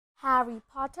Harry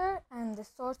Potter and the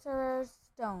Sorcerer's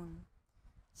Stone.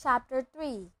 Chapter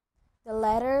 3. The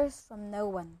Letters from No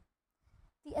One.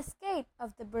 The escape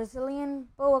of the Brazilian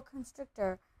boa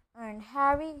constrictor earned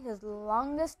Harry his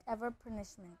longest ever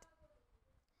punishment.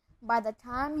 By the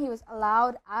time he was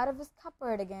allowed out of his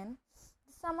cupboard again,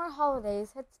 the summer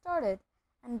holidays had started,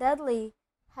 and Dudley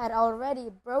had already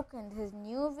broken his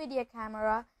new video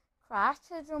camera, crashed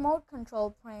his remote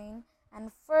control plane,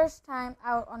 and first time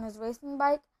out on his racing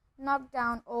bike, knocked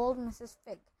down old Mrs.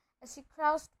 Figg as she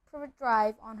crossed Privet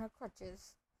Drive on her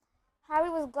crutches. Harry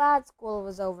was glad school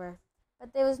was over,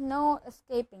 but there was no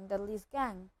escaping Dudley's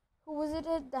gang, who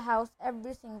visited the house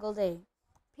every single day.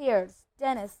 Pierce,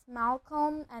 Dennis,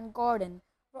 Malcolm, and Gordon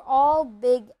were all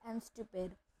big and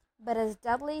stupid, but as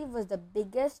Dudley was the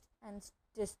biggest and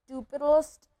the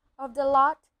stupidest of the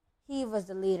lot, he was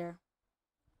the leader.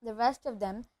 The rest of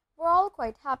them were all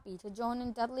quite happy to join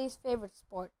in Dudley's favorite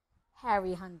sport,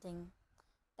 Harry hunting.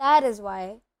 That is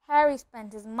why Harry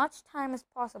spent as much time as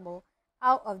possible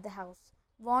out of the house,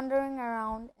 wandering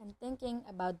around and thinking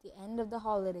about the end of the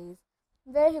holidays,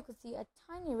 where he could see a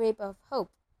tiny ray of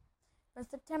hope. When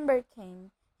September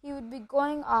came, he would be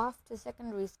going off to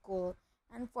secondary school,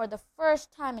 and for the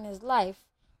first time in his life,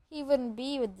 he wouldn't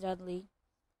be with Dudley.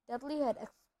 Dudley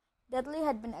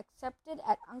had been accepted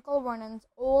at Uncle Vernon's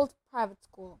old private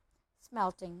school,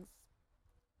 Smeltings.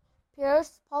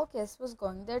 Pierce Polkiss was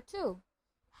going there too.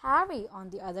 Harry, on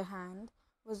the other hand,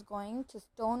 was going to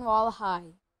Stonewall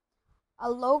High, a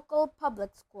local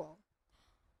public school.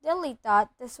 Dudley thought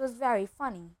this was very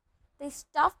funny. They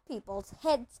stuffed people's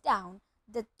heads down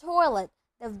the toilet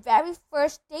the very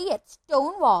first day at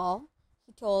Stonewall,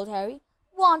 he told Harry.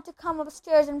 Want to come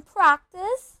upstairs and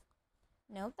practice?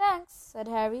 No thanks, said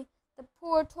Harry. The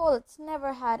poor toilets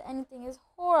never had anything as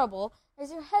horrible as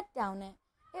your head down it.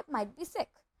 It might be sick.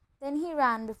 Then he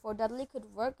ran before Dudley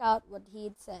could work out what he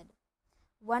had said.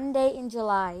 One day in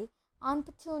July, Aunt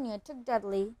Petunia took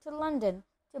Dudley to London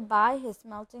to buy his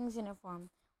Smeltings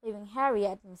uniform, leaving Harry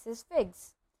at Mrs.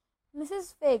 Figg's.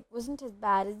 Mrs. Figg wasn't as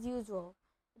bad as usual.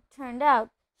 It turned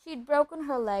out she'd broken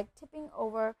her leg tripping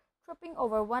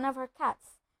over one of her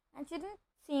cats, and she didn't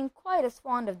seem quite as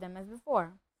fond of them as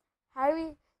before.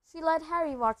 She let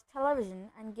Harry watch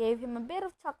television and gave him a bit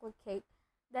of chocolate cake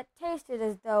that tasted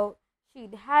as though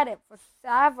she'd had it for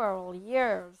several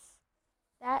years.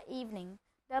 That evening,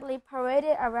 Dudley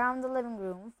paraded around the living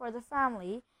room for the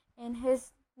family in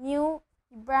his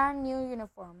brand new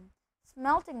uniform.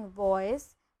 Smelting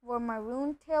boys wore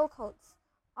maroon tailcoats,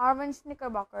 orange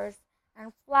knickerbockers,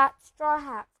 and flat straw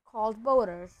hats called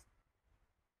boaters.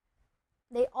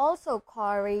 They also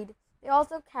carried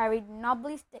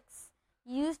knobbly sticks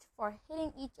used for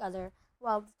hitting each other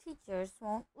while the teachers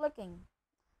weren't looking.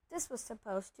 This was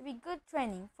supposed to be good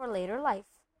training for later life.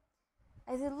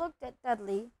 As he looked at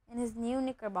Dudley in his new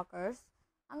knickerbockers,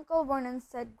 Uncle Vernon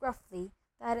said gruffly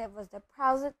that it was the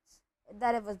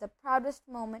proudest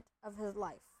moment of his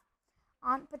life.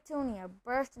 Aunt Petunia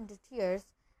burst into tears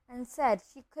and said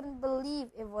she couldn't believe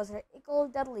it was her ickle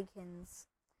Dudleykins.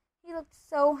 He looked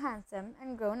so handsome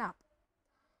and grown up.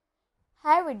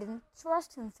 Harry didn't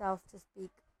trust himself to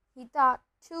speak. He thought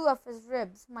 2 of his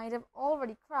ribs might have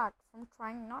already cracked from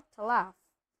trying not to laugh.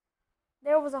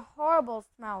 There was a horrible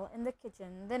smell in the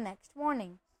kitchen the next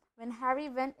morning when Harry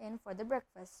went in for the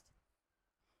breakfast.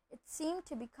 It seemed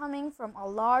to be coming from a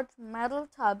large metal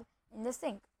tub in the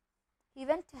sink. He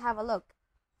went to have a look.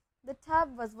 The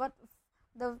tub was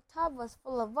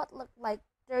full of what looked like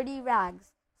dirty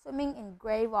rags swimming in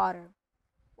grey water.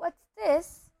 "What's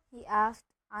this?" he asked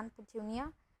Aunt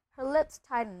Petunia. Her lips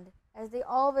tightened, as they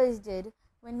always did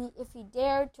if he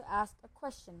dared to ask a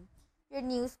question. "Your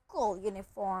new school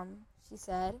uniform," she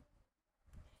said.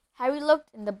 Harry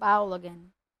looked in the bowl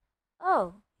again.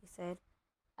 "Oh," he said,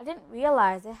 "I didn't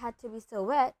realize it had to be so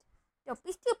wet." "Don't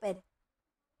be stupid,"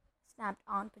 snapped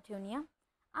Aunt Petunia.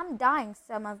 "I'm dyeing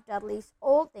some of Dudley's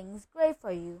old things gray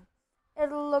for you.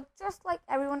 It'll look just like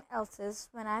everyone else's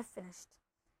when I've finished."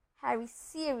 Harry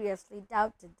seriously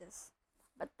doubted this,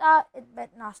 but thought it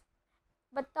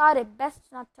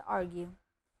best not to argue.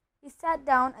 He sat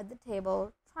down at the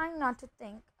table, trying not to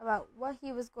think about what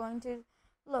he was going to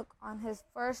look on his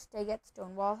first day at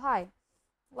Stonewall High,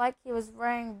 like he was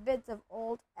wearing bits of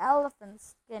old elephant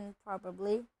skin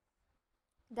probably.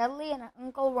 Dudley and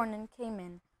Uncle Vernon came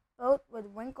in, both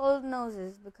with wrinkled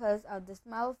noses because of the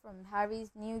smell from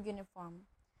Harry's new uniform.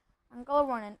 Uncle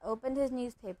Vernon opened his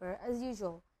newspaper as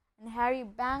usual, and Harry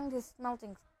banged his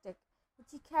smelting stick,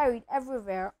 which he carried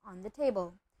everywhere, on the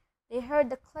table. They heard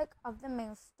the click of the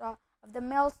mail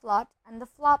slot and the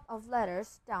flop of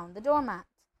letters down the doormat.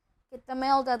 "Get the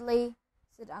mail, Dudley,"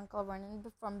 said Uncle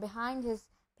Vernon from behind his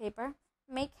paper.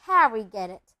 "Make Harry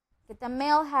get it. Get the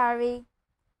mail, Harry."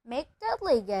 "Make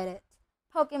Dudley get it."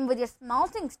 "Poke him with your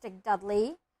smelting stick,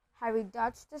 Dudley." Harry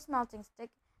dodged the smelting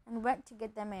stick and went to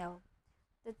get the mail.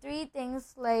 The three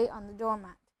things lay on the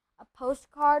doormat: a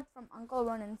postcard from Uncle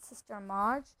Vernon's sister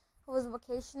Marge, who was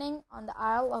vacationing on the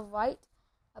Isle of Wight,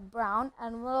 a brown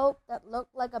envelope that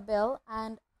looked like a bill,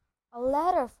 and a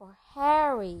letter for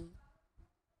Harry.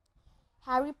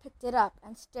 Harry picked it up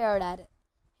and stared at it,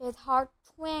 his heart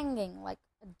twanging like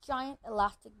a giant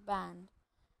elastic band.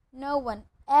 No one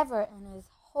ever in his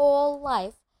whole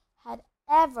life had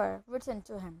ever written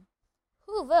to him.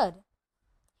 Who would?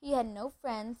 He had no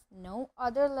friends, no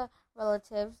other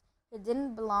relatives. He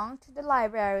didn't belong to the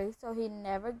library, so he'd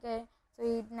never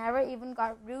even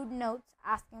got rude notes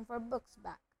asking for books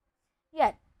back.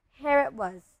 Yet here it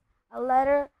was, a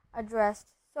letter addressed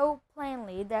so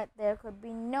plainly that there could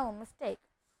be no mistake.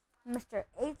 Mr.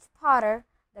 H. Potter,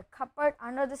 The Cupboard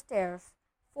Under the Stairs,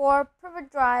 4 Privet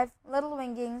Drive, Little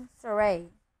Winging,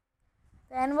 Surrey.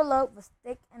 The envelope was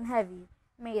thick and heavy,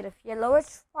 made of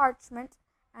yellowish parchment,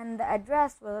 and the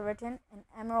address was written in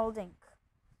emerald ink.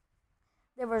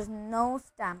 There was no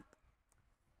stamp.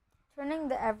 Turning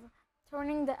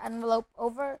the envelope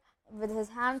over with his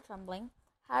hand trembling,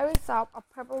 Harry saw a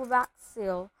purple wax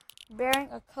seal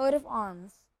bearing a coat of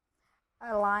arms,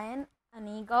 a lion, an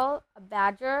eagle, a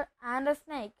badger, and a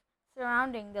snake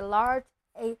surrounding the large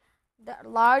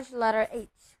letter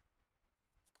H.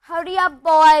 "Hurry up,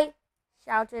 boy!"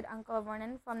 shouted Uncle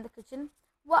Vernon from the kitchen.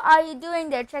 "What are you doing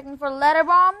there, checking for letter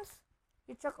bombs?"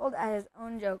 He chuckled at his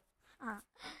own joke.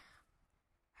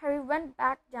 Harry went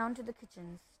back down to the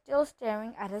kitchen, still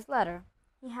staring at his letter.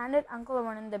 He handed Uncle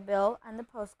Vernon the bill and the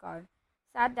postcard,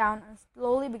 sat down, and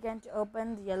slowly began to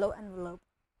open the yellow envelope.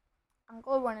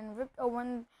 Uncle Vernon ripped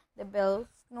open the bill,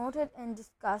 snorted in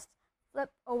disgust,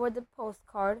 flipped over the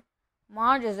postcard.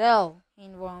 "Marge is ill," he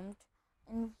informed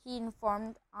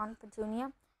Aunt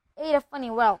Petunia. "Ate a funny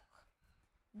whelk."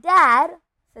 "Dad,"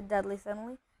 said Dudley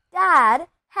suddenly, "Dad,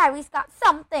 Harry's got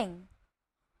something."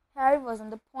 Harry was on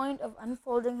the point of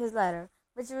unfolding his letter,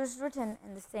 which was written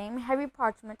in the same heavy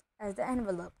parchment as the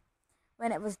envelope,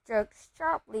 when it was jerked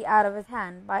sharply out of his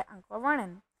hand by Uncle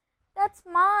Vernon. "That's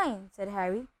mine," said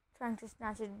Harry, trying to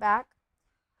snatch it back.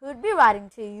 "Who'd be writing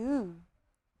to you?"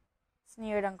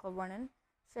 sneered Uncle Vernon,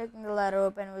 shaking the letter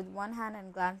open with one hand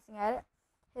and glancing at it.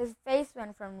 His face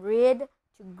went from red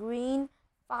to green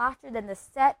faster than the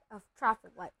set of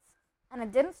traffic lights. And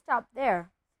it didn't stop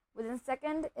there. Within a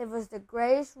second, it was the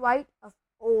grayish white of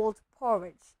old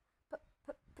porridge.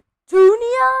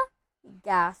 "Petunia!" he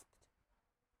gasped.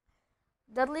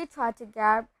 Dudley tried to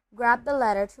grab the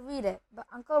letter to read it, but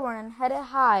Uncle Vernon had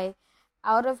it high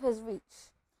out of his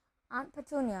reach. Aunt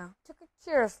Petunia took it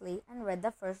curiously and read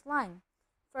the first line.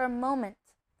 For a moment,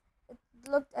 it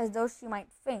looked as though she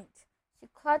might faint. She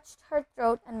clutched her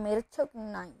throat and made a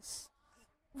choking noise.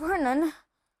 "Vernon!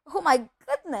 Oh, my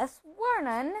goodness,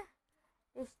 Vernon!"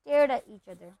 They stared at each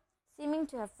other, seeming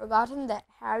to have forgotten that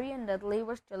Harry and Dudley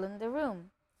were still in the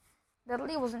room.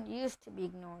 Dudley wasn't used to be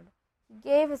ignored. He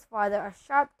gave his father a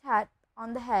sharp tap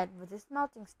on the head with his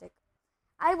smelting stick.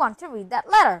 "I want to read that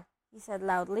letter," he said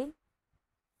loudly.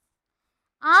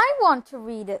 "I want to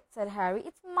read it," said Harry.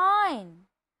 "It's mine."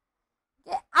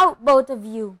 "Get out, both of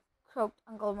you," croaked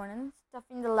Uncle Vernon,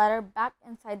 stuffing the letter back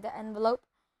inside the envelope.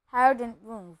 Harry didn't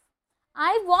move.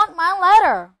 "I want my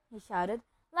letter," he shouted.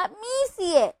 "Let me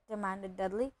see it," demanded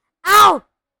Dudley. "Out!"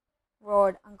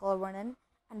 roared Uncle Vernon,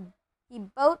 and he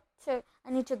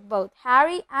took both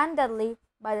Harry and Dudley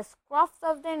by the scruffs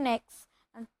of their necks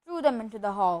and threw them into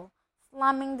the hall,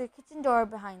 slamming the kitchen door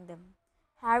behind them.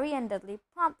 Harry and Dudley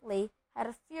promptly had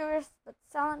a furious but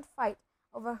silent fight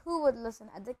over who would listen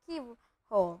at the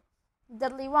keyhole.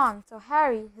 Dudley won, so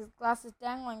Harry, his glasses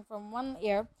dangling from one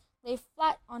ear, lay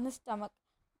flat on his stomach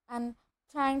and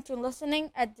trying to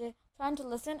listen at the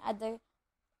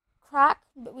crack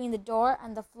between the door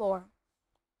and the floor.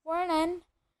 "Vernon,"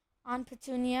 Aunt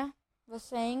Petunia was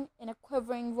saying in a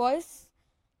quivering voice,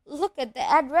 "look at the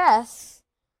address.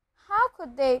 How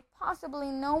could they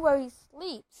possibly know where he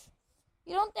sleeps?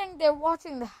 You don't think they're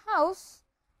watching the house?"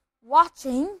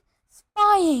 "Watching?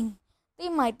 Spying! They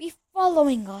might be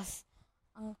following us,"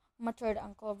 muttered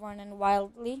Uncle Vernon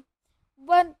wildly.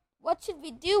 "But what should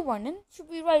we do, Vernon? Should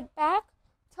we write back?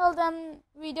 Tell them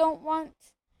we don't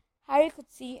want—" Harry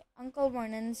could see Uncle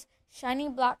Vernon's shiny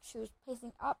black shoes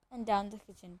pacing up and down the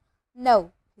kitchen.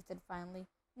 "No," he said finally.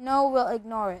 "No, we'll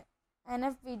ignore it. And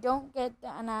if we don't get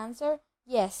an answer,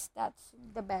 yes, that's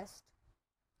the best.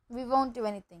 We won't do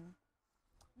anything."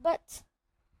 "But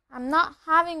I'm not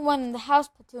having one in the house,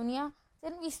 Petunia,"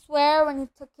 Didn't we swear when he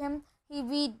took him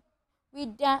we'd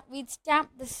stamp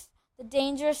the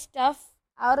dangerous stuff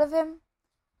out of him?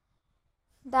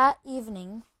 That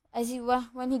evening,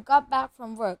 when he got back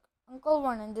from work, Uncle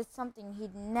Vernon did something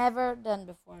he'd never done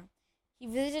before. He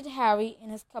visited Harry in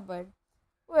his cupboard.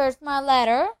 "Where's my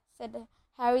letter?" said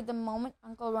Harry the moment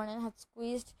Uncle Vernon had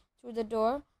squeezed through the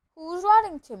door. "Who's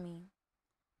writing to me?"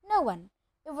 "No one.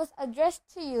 It was addressed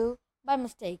to you by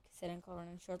mistake," said Uncle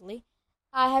Vernon shortly.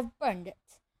 "I have burned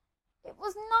it." "It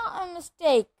was not a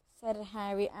mistake," said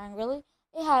Harry angrily.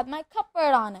 "It had my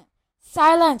cupboard on it."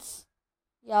 "Silence!"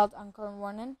 yelled Uncle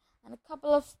Vernon, and a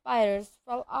couple of spiders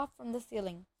fell off from the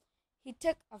ceiling. He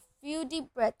took a few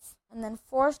deep breaths and then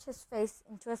forced his face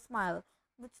into a smile,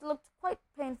 which looked quite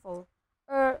painful.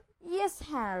 Yes,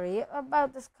 Harry,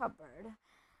 about this cupboard.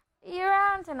 Your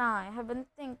aunt and I have been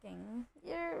thinking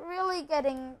you're really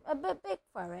getting a bit big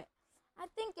for it. I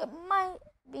think it might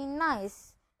be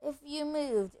nice if you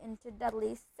moved into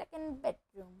Dudley's second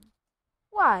bedroom."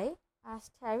 "Why?"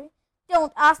 asked Harry.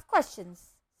 "Don't ask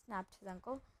questions," snapped his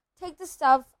uncle. "Take the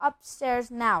stuff upstairs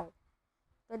now."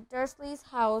 The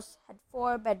Dursleys' house had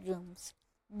 4 bedrooms,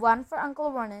 one for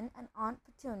Uncle Vernon and Aunt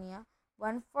Petunia,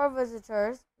 one for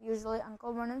visitors, usually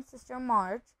Uncle Vernon's sister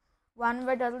Marge, one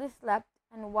where Dudley slept,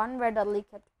 and one where Dudley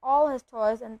kept all his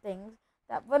toys and things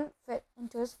that wouldn't fit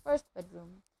into his first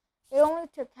bedroom. It only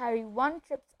took Harry 1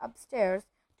 trip upstairs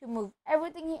to move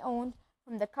everything he owned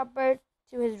from the cupboard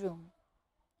to his room.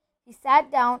 He sat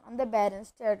down on the bed and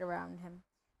stared around him.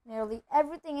 Nearly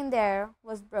everything in there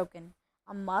was broken.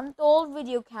 A month-old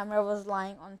video camera was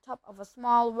lying on top of a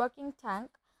small working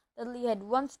tank Dudley had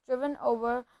once driven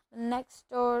over the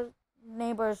next-door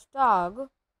neighbor's dog.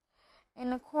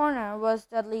 In a corner was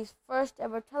Dudley's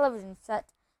first-ever television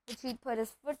set, which he'd put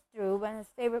his foot through when his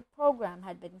favorite program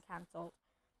had been cancelled.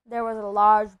 There was a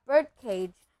large bird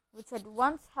cage, which had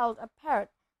once held a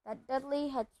parrot that Dudley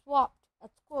had swapped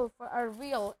at school for a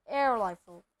real air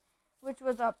rifle, which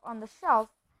was up on the shelf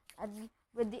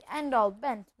with the end all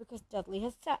bent because Dudley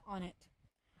had sat on it.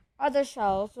 Other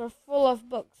shelves were full of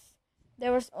books.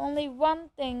 There was only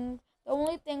the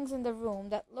only things in the room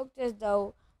that looked as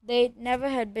though they never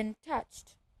had been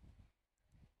touched.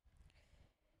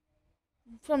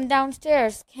 From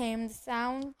downstairs came the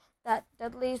sound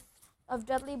of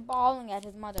Dudley bawling at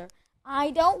his mother.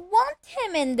 "I don't want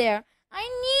him in there. I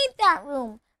need that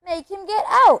room. Make him get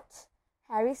out."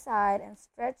 Harry sighed and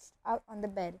stretched out on the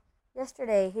bed.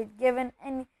 Yesterday he'd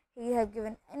have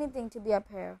given anything to be up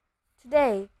here.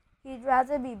 Today he'd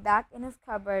rather be back in his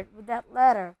cupboard with that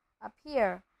letter up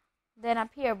here than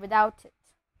up here without it.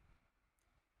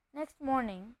 Next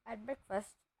morning at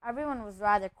breakfast everyone was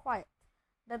rather quiet.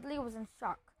 Dudley was in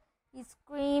shock. He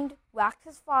screamed, whacked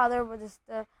his father with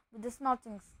the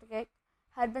smelting stick,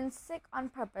 had been sick on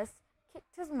purpose,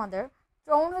 kicked his mother,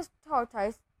 thrown his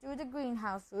tortoise through the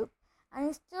greenhouse roof, and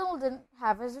he still didn't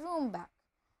have his room back.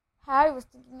 Harry was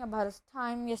thinking about his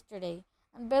time yesterday,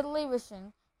 and bitterly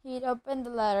wishing he'd opened the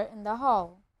letter in the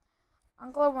hall.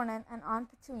 Uncle Vernon and Aunt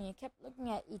Petunia kept looking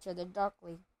at each other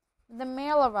darkly. When the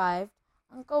mail arrived,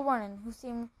 Uncle Vernon,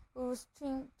 who was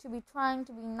to be trying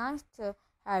to be nice to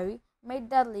Harry, made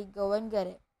Dudley go and get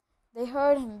it. They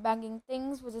heard him banging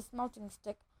things with his smelting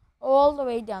stick all the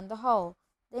way down the hall.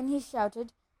 Then he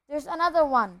shouted, "There's another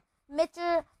one!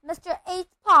 Mr. H.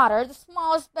 Potter, the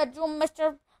smallest bedroom,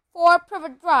 Mr. 4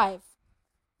 Privet Drive."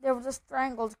 There was a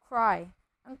strangled cry.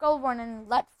 Uncle Vernon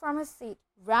leapt from his seat,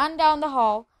 ran down the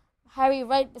hall, Harry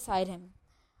right beside him.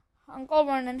 Uncle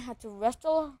Vernon had to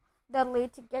wrestle Dudley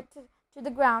to get to the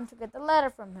ground to get the letter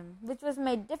from him, which was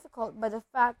made difficult by the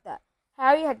fact that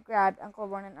Harry had grabbed Uncle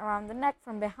Vernon around the neck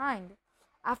from behind.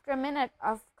 After a minute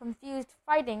of confused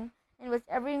fighting, in which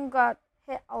everyone got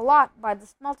hit a lot by the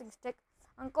smelting stick,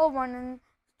 Uncle Vernon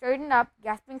straightened up,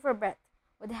 gasping for breath,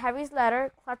 with Harry's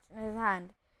letter clutched in his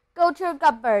hand. "Go to your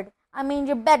cupboard,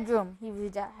 your bedroom," he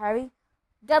wheezed at Harry.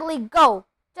 "Dudley, go!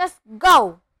 Just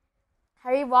go!"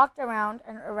 Harry walked around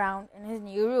and around in his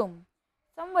new room.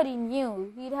 Somebody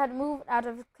knew he had moved out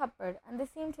of his cupboard, and they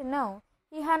seemed to know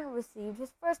he hadn't received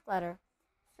his first letter.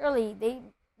 Surely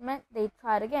they meant they'd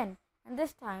try it again, and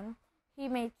this time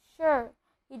he'd make sure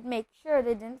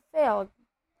they didn't fail.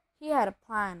 He had a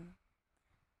plan.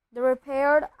 The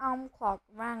repaired elm clock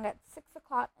rang at 6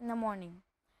 o'clock in the morning.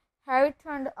 Harry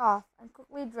turned it off and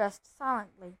quickly dressed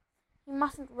silently. He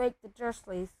mustn't wake the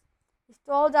Dursleys. He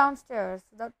stole downstairs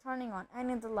without turning on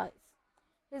any of the lights.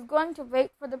 He was going to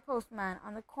wait for the postman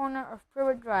on the corner of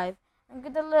Privet Drive and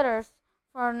get the letters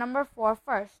for number 4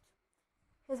 first.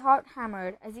 His heart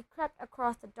hammered as he crept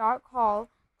across the dark hall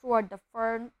toward the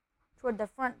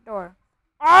front door.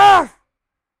 "Arrgh!"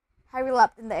 Harry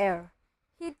leapt in the air.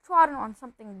 He'd trodden on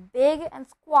something big and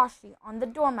squashy on the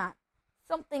doormat.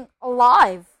 Something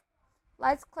alive!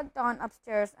 Lights clicked on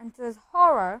upstairs, and to his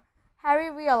horror, Harry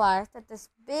realized that this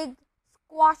big,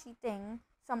 squashy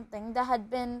something that had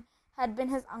been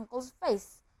his uncle's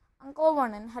face. Uncle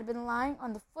Vernon had been lying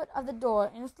on the foot of the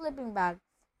door in a sleeping bag,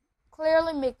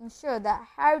 clearly making sure that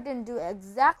Harry didn't do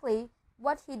exactly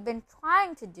what he'd been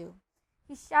trying to do.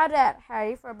 He shouted at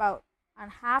Harry for about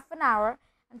half an hour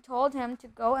and told him to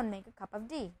go and make a cup of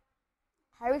tea.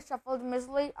 Harry shuffled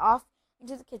miserably off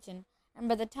into the kitchen, and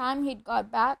by the time he'd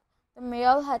got back, the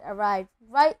mail had arrived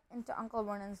right into Uncle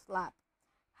Vernon's lap.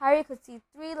 Harry could see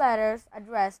 3 letters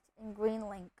addressed in green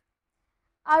ink.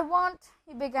 "I want,"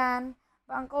 he began,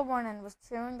 but Uncle Vernon was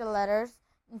tearing the letters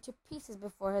into pieces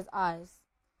before his eyes.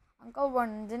 Uncle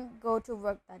Vernon didn't go to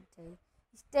work that day.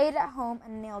 He stayed at home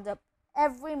and nailed up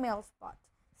every mail spot.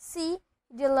 See,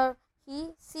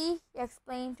 he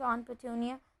explained to Aunt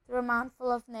Petunia through a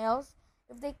mouthful of nails.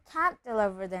 "If they can't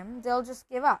deliver them, they'll just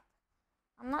give up."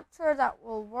 "I'm not sure that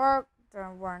will work,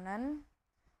 Vernon."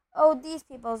 "Oh, these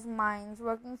people's minds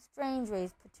work in strange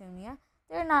ways, Petunia.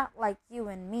 They're not like you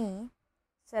and me,"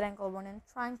 said Uncle Vernon,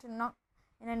 trying to knock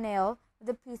in a nail with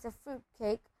a piece of fruit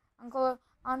cake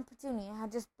Aunt Petunia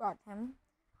had just brought him.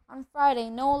 On Friday,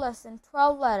 no less than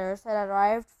 12 letters had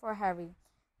arrived for Harry.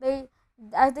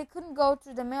 As they couldn't go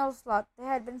through the mail slot, they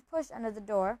had been pushed under the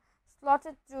door,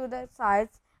 slotted through the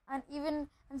sides, and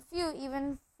few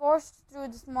even forced through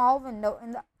the small window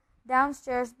in the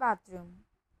downstairs bathroom.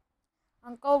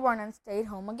 Uncle Vernon stayed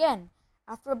home again.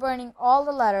 After burning all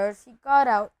the letters, he got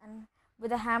out and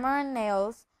with a hammer and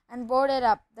nails and boarded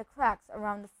up the cracks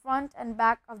around the front and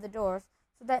back of the doors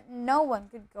so that no one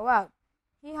could go out.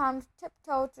 He hummed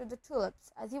tiptoe through the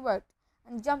tulips as he worked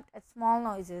and jumped at small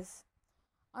noises.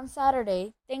 On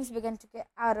Saturday, things began to get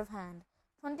out of hand.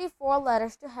 24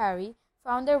 letters to Harry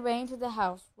found their way into the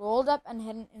house, rolled up and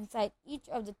hidden inside each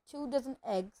of the 2 dozen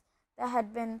eggs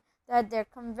that their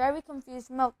very confused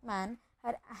milkman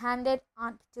had handed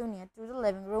Aunt Petunia through the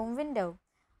living room window,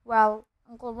 while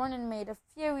Uncle Vernon made a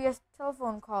furious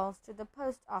telephone calls to the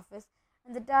post office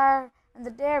and the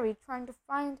dairy, trying to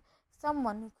find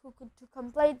someone who could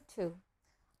complain to.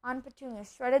 Aunt Petunia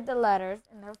shredded the letters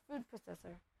in her food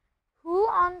processor. "Who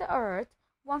on the earth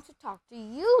wants to talk to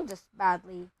you this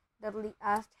badly?" Dudley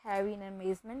asked Harry in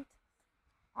amazement.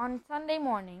 On Sunday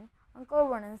morning, Uncle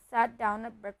Vernon sat down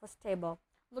at breakfast table,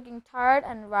 looking tired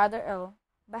and rather ill,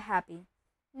 but happy.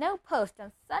 "No post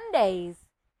on Sundays,"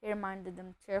 he reminded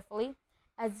them cheerfully,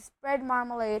 as he spread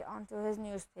marmalade onto his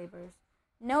newspapers.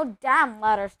 "No damn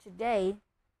letters today."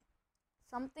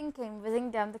 Something came whizzing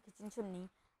down the kitchen chimney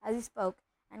as he spoke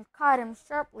and caught him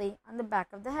sharply on the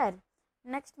back of the head.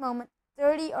 Next moment,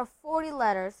 30 or 40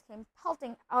 letters came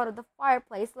pelting out of the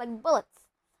fireplace like bullets.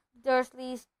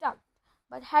 Dursleys ducked,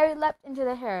 but Harry leapt into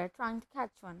the air, trying to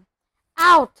catch one.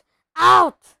 "Out!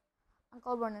 Out!"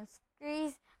 Uncle Vernon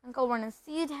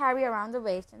seized Harry around the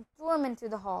waist and threw him into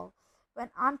the hall.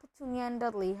 When Aunt Petunia and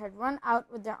Dudley had run out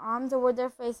with their arms over their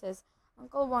faces,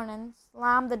 Uncle Vernon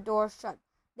slammed the door shut.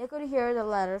 They could hear the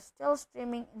letters still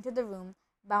streaming into the room,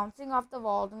 bouncing off the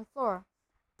walls and floor.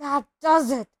 "That does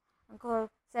it,"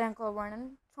 said Uncle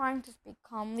Vernon, trying to speak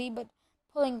calmly, but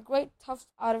pulling great tufts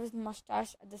out of his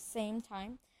mustache at the same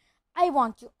time. "I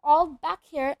want you all back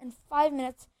here in 5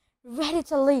 minutes, ready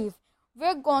to leave.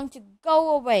 We're going to go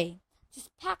away.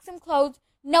 Just pack some clothes,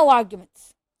 no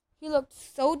arguments." He looked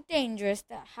so dangerous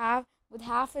with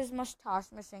half his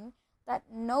mustache missing that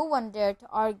no one dared to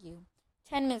argue.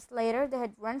 10 minutes later, they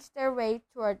had wrenched their way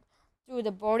through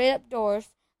the boarded-up doors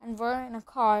and were in a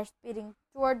car speeding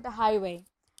toward the highway.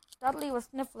 Dudley was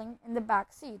sniffling in the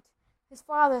back seat. His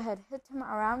father had hit him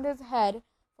around his head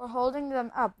for holding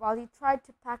them up while he tried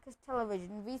to pack his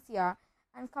television, VCR,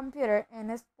 and computer in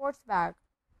his sports bag.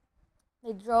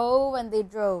 They drove and they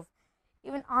drove.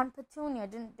 Even Aunt Petunia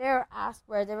didn't dare ask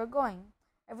where they were going.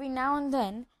 Every now and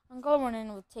then, Uncle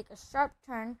Vernon would take a sharp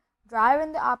turn, drive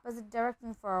in the opposite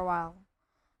direction for a while.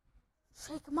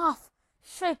 Shake 'em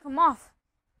off,"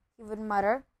 he would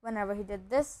mutter whenever he did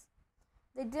this.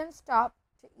 They didn't stop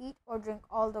to eat or drink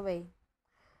all the way.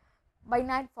 By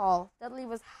nightfall, Dudley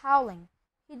was howling.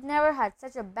 He'd never had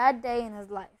such a bad day in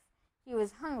his life. He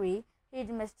was hungry. He'd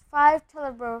missed 5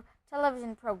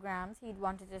 television programs he'd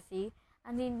wanted to see,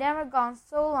 and he'd never gone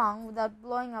so long without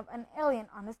blowing up an alien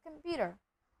on his computer.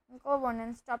 Uncle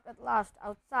Vernon stopped at last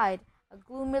outside a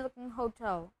gloomy-looking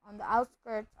hotel on the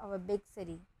outskirts of a big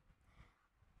city.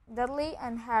 Dudley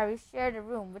and Harry shared a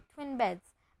room with twin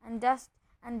beds and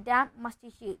damp, musty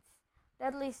sheets.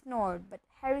 Dudley snored, but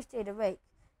Harry stayed awake,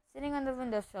 sitting on the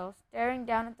windowsill, staring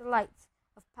down at the lights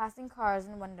of passing cars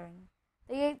and wondering.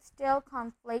 They ate stale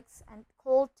cornflakes and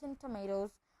cold tinned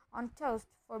tomatoes on toast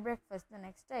for breakfast the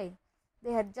next day.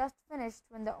 They had just finished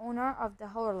when the owner of the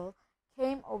hotel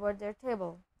came over their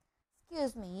table.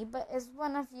 "Excuse me, but is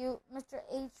one of you Mr.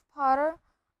 H. Potter?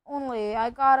 Only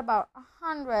I got about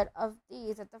 100 of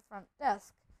these at the front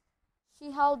desk."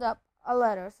 She held up a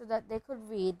letter so that they could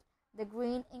read the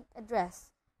green ink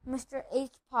address: Mr.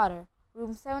 H. Potter,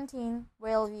 Room 17,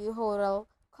 Whaleview Hotel,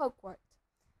 Cokeworth.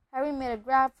 Harry made a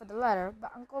grab for the letter,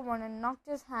 but Uncle Vernon knocked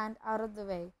his hand out of the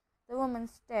way. The woman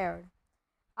stared.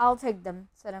 "I'll take them,"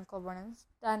 said Uncle Vernon,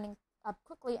 standing up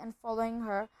quickly and following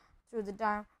her through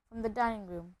from the dining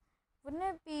room. "Wouldn't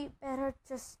it be better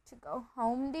just to go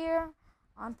home, dear?"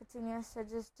 Aunt Petunia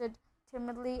suggested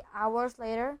timidly hours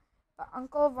later, but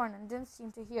Uncle Vernon didn't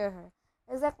seem to hear her.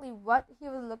 Exactly what he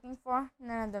was looking for,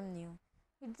 none of them knew.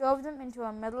 He drove them into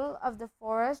the middle of the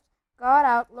forest, got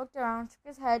out, looked around, shook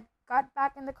his head, got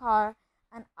back in the car,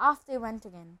 and off they went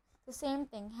again. The same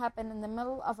thing happened in the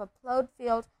middle of a plowed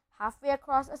field, halfway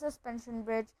across a suspension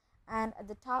bridge, and at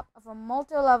the top of a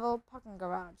multi-level parking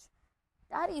garage.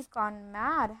 "Daddy's gone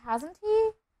mad, hasn't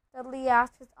he?" Dudley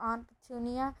asked his Aunt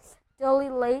Petunia, dully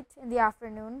late in the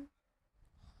afternoon.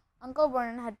 Uncle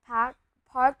Vernon had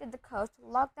parked at the coast,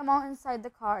 locked them all inside the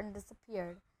car, and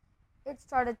disappeared. It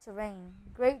started to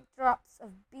rain. Great drops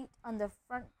of beat on the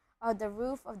front of the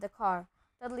roof of the car.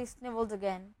 Dudley snivelled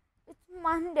again. "It's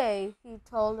Monday," he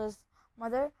told his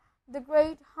mother. "The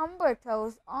great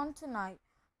Humberto's on tonight.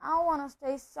 I want to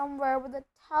stay somewhere with a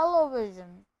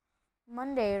television."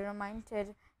 Monday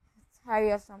reminded Harry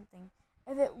of something.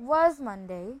 If it was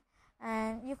Monday,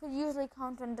 and you could usually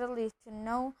count on Dudley to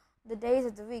know the days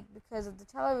of the week because of the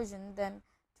television, then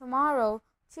tomorrow,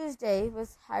 Tuesday,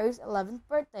 was Harry's 11th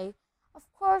birthday.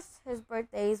 Of course, his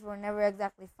birthdays were never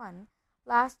exactly fun.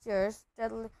 Last year's,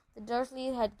 the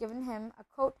Dursleys had given him a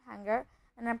coat hanger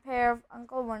and a pair of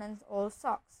Uncle Vernon's old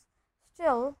socks.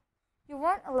 Still, you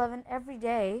weren't 11 every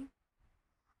day.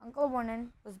 Uncle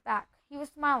Vernon was back. He was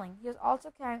smiling. He was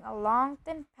also carrying a long,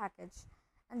 thin package,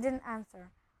 and didn't answer.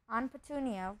 Aunt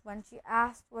Petunia, when she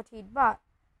asked what he'd bought,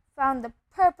 found the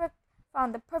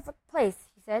perfect place,"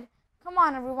 he said. "Come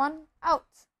on, everyone,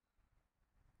 out."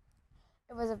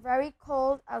 It was very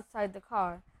cold outside the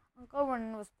car. Uncle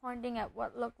Vernon was pointing at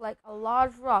what looked like a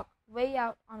large rock way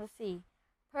out on the sea.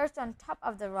 Perched on top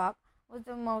of the rock was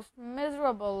the most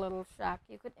miserable little shack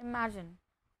you could imagine.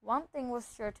 One thing was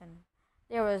certain: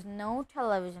 there was no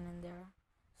television in there.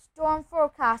 "Storm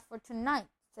forecast for tonight,"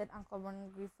 said Uncle Vernon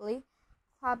gleefully,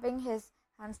 clapping his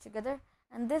hands together,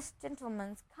 "and this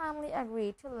gentleman's kindly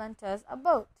agreed to lend us a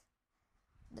boat."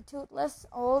 The toothless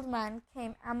old man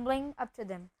came ambling up to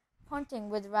them, pointing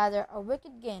with rather a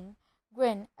wicked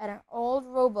grin at an old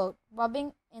rowboat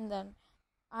bobbing in the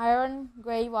iron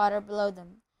grey water below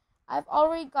them. "I've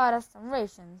already got us some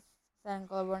rations," said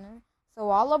Uncle Vernon, "so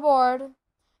all aboard."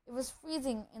 It was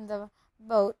freezing in the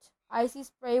boat. Icy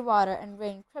spray water and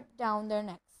rain crept down their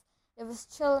necks. It was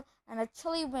chill, and a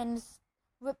chilly wind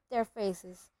whipped their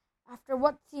faces. After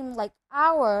what seemed like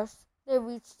hours, they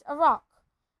reached a rock,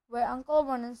 where Uncle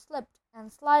Vernon slipped,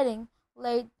 and sliding,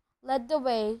 led the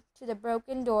way to the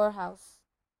broken door house.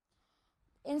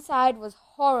 Inside was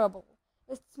horrible.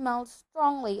 It smelled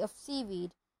strongly of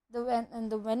seaweed,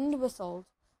 and the wind whistled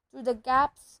through the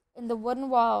gaps in the wooden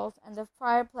walls, and the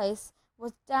fireplace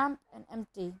was damp and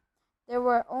empty. There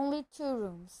were only 2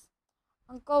 rooms.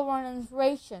 Uncle Vernon's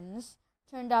rations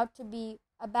turned out to be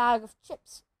a bag of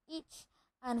chips each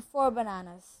and 4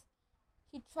 bananas.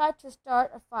 He tried to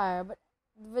start a fire, but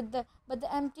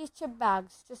the empty chip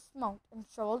bags just smoked and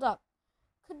shriveled up.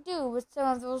 "Could do with some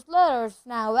of those letters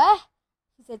now, eh?"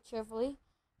 he said cheerfully.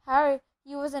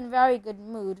 He was in very good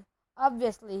mood.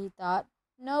 Obviously, he thought,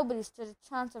 nobody stood a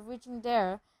chance of reaching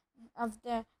them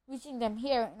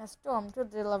here in a storm to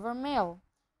deliver mail.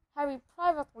 Harry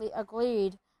privately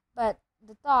agreed, but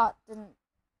the thought didn't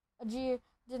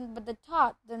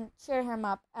cheer him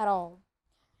up at all.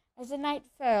 As the night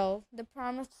fell, the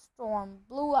promised storm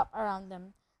blew up around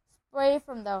them. Spray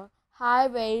from the high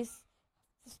waves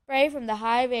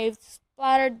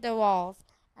splattered the walls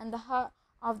and the hut,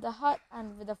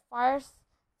 and with a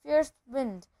fierce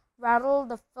wind rattled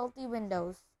the filthy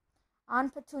windows.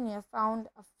 Aunt Petunia found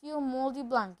a few mouldy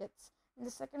blankets in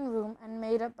the second room and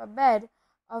made up a bed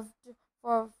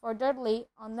for Dudley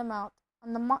on the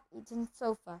moth-eaten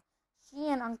sofa. She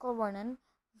and Uncle Vernon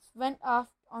went off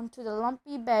onto the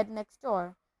lumpy bed next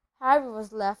door. Harry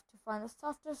was left to find the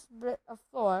softest bit of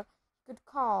floor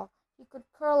he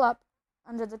could curl up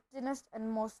under the thinnest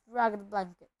and most ragged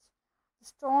blanket. The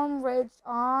storm raged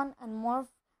on and more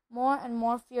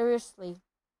furiously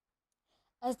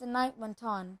as the night went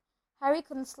on. Harry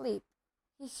couldn't sleep.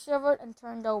 He shivered and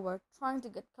turned over, trying to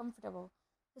get comfortable,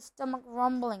 his stomach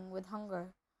rumbling with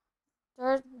hunger.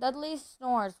 Dudley's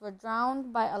snores were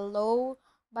drowned by low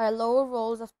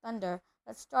rolls of thunder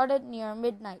that started near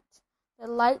midnight. The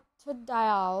lighted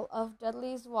dial of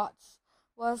Dudley's watch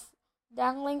was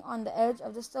dangling on the edge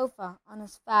of the sofa on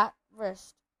his fat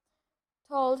wrist.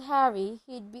 Told Harry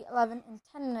he'd be 11 in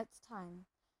 10 minutes' time.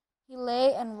 He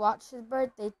lay and watched his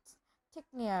birthday tick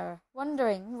nearer,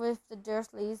 wondering if the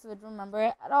Dursleys would remember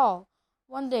it at all,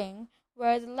 wondering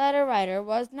where the letter writer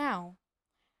was now.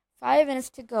 5 minutes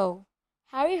to go.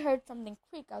 Harry heard something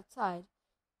creak outside.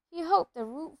 He hoped the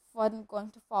roof wasn't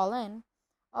going to fall in,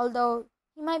 although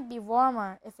he might be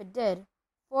warmer if it did.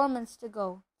 4 minutes to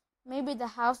go. Maybe the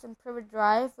house in Privet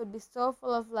Drive would be so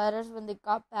full of letters when they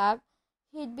got back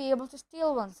he'd be able to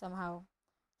steal one somehow.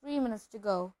 3 minutes to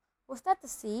go. Was that the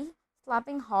sea,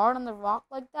 slapping hard on the rock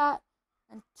like that?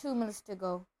 And 2 minutes to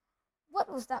go.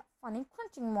 What was that funny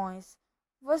crunching noise?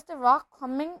 Was the rock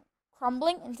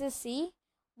crumbling into the sea?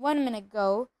 1 minute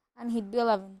go, and he'd be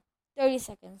 11. 30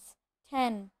 seconds.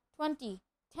 10, 20,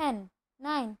 10,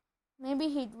 9. Maybe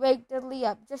he'd wake Dudley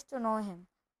up just to annoy him.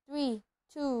 3,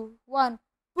 2, 1.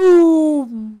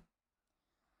 Boom!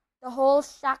 The whole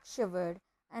shack shivered,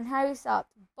 and Harry sat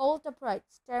bolt upright,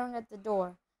 staring at the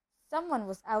door. Someone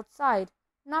was outside,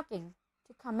 knocking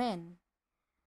to come in.